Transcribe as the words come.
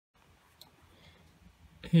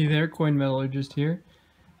Hey there, coinmetallurgist here,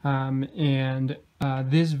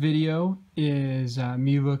 this video is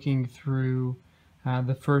me looking through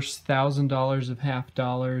the first $1,000 of half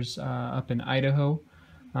dollars up in Idaho.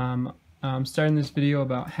 I'm starting this video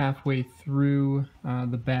about halfway through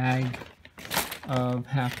the bag of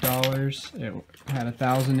half dollars. It had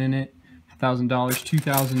 1,000 in it, $1,000,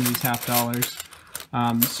 2,000 of these half dollars.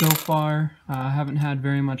 So far, I haven't had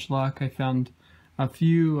very much luck. I found a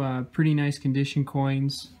few pretty nice condition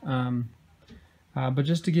coins, but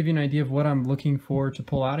just to give you an idea of what I'm looking for to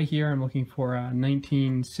pull out of here, I'm looking for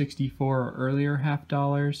 1964 or earlier half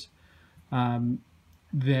dollars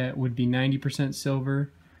that would be 90%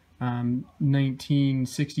 silver,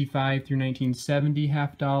 1965 through 1970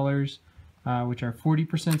 half dollars, which are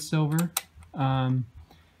 40% silver.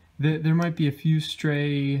 There might be a few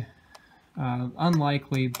stray,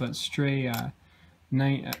 unlikely, but stray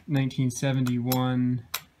 1971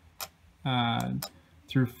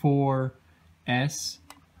 through 4S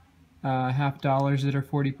half dollars that are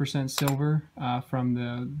 40% silver from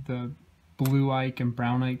the blue Ike and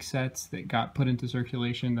brown Ike sets that got put into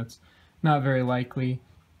circulation. That's not very likely.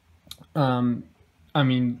 I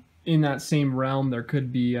mean, in that same realm, there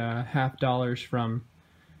could be half dollars from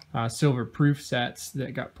silver proof sets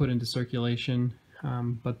that got put into circulation,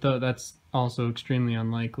 but that's also extremely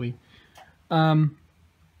unlikely.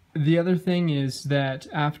 The other thing is that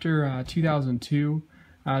after 2002,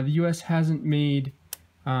 the U.S. hasn't made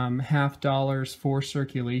half dollars for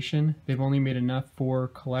circulation. They've only made enough for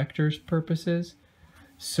collectors' purposes.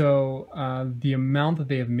 So the amount that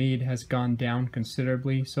they have made has gone down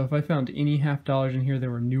considerably. So if I found any half dollars in here that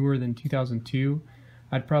were newer than 2002,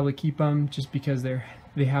 I'd probably keep them just because they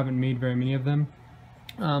haven't made very many of them.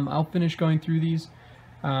 I'll finish going through these,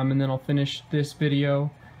 and then I'll finish this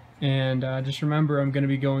video. And just remember, I'm going to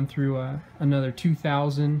be going through another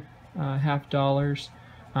 2,000 half dollars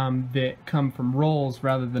that come from rolls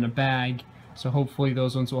rather than a bag. So hopefully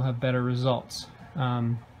those ones will have better results.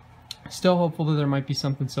 Still hopeful that there might be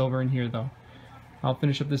something silver in here, though. I'll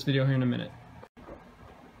finish up this video here in a minute.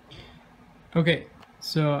 Okay,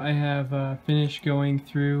 so I have finished going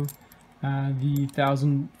through the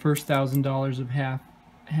first $1,000 of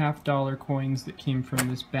half dollar coins that came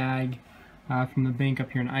from this bag. From the bank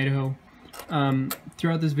up here in Idaho.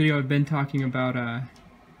 Throughout this video, I've been talking about,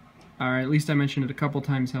 or at least I mentioned it a couple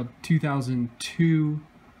times, how 2002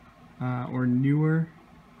 or newer,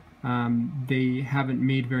 they haven't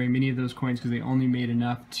made very many of those coins because they only made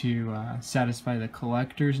enough to satisfy the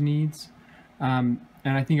collector's needs. And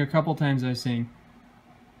I think a couple times I was saying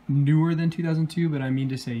newer than 2002, but I mean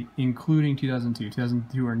to say including 2002.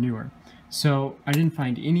 2002 or newer. So I didn't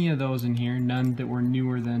find any of those in here, none that were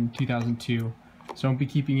newer than 2002, so I won't be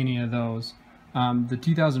keeping any of those. The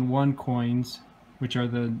 2001 coins, which are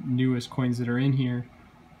the newest coins that are in here,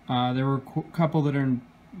 there were a couple that are in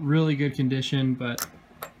really good condition, but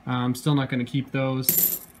I'm still not going to keep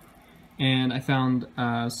those. And I found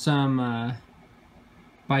some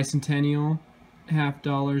bicentennial half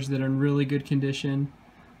dollars that are in really good condition,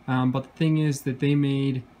 but the thing is that they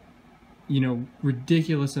made, you know,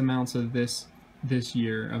 ridiculous amounts of this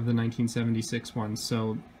year of the 1976 ones,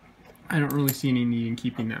 so I don't really see any need in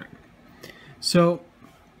keeping that. So,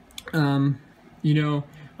 you know,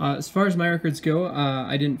 as far as my records go,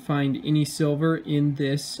 I didn't find any silver in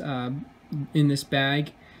this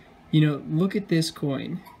bag. You know, look at this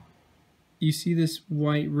coin. You see this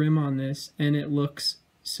white rim on this, and it looks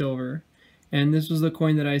silver. And this was the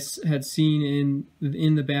coin that I had seen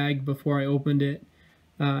in the bag before I opened it.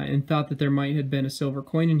 And thought that there might have been a silver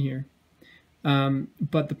coin in here.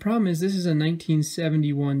 But the problem is this is a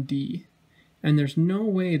 1971D, and there's no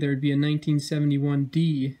way there'd be a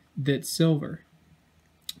 1971D that's silver.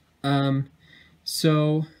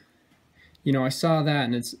 So, you know, I saw that,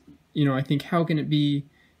 and it's, you know, I think, how can it be,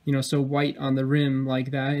 you know, so white on the rim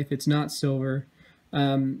like that if it's not silver?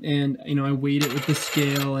 And, you know, I weighed it with the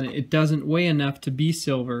scale, and it doesn't weigh enough to be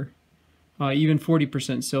silver. Even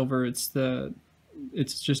 40% silver,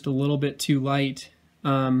 it's just a little bit too light.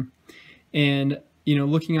 And, you know,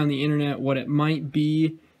 looking on the internet, what it might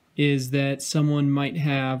be is that someone might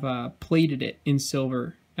have plated it in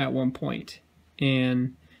silver at one point,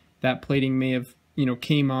 and that plating may have, you know,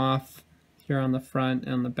 came off here on the front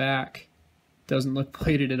and on the back. Doesn't look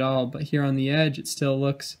plated at all, but here on the edge it still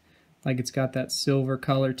looks like it's got that silver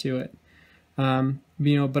color to it. You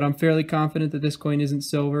know, but I'm fairly confident that this coin isn't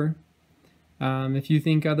silver. If you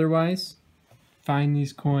think otherwise, find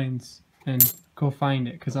these coins and go find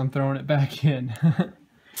it, because I'm throwing it back in.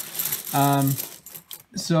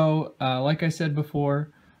 So like I said before,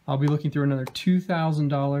 I'll be looking through another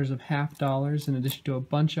 $2,000 of half dollars in addition to a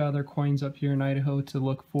bunch of other coins up here in Idaho to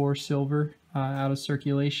look for silver out of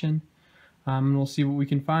circulation. And we'll see what we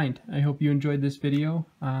can find. I hope you enjoyed this video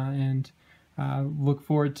and look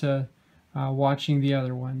forward to watching the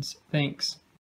other ones. Thanks.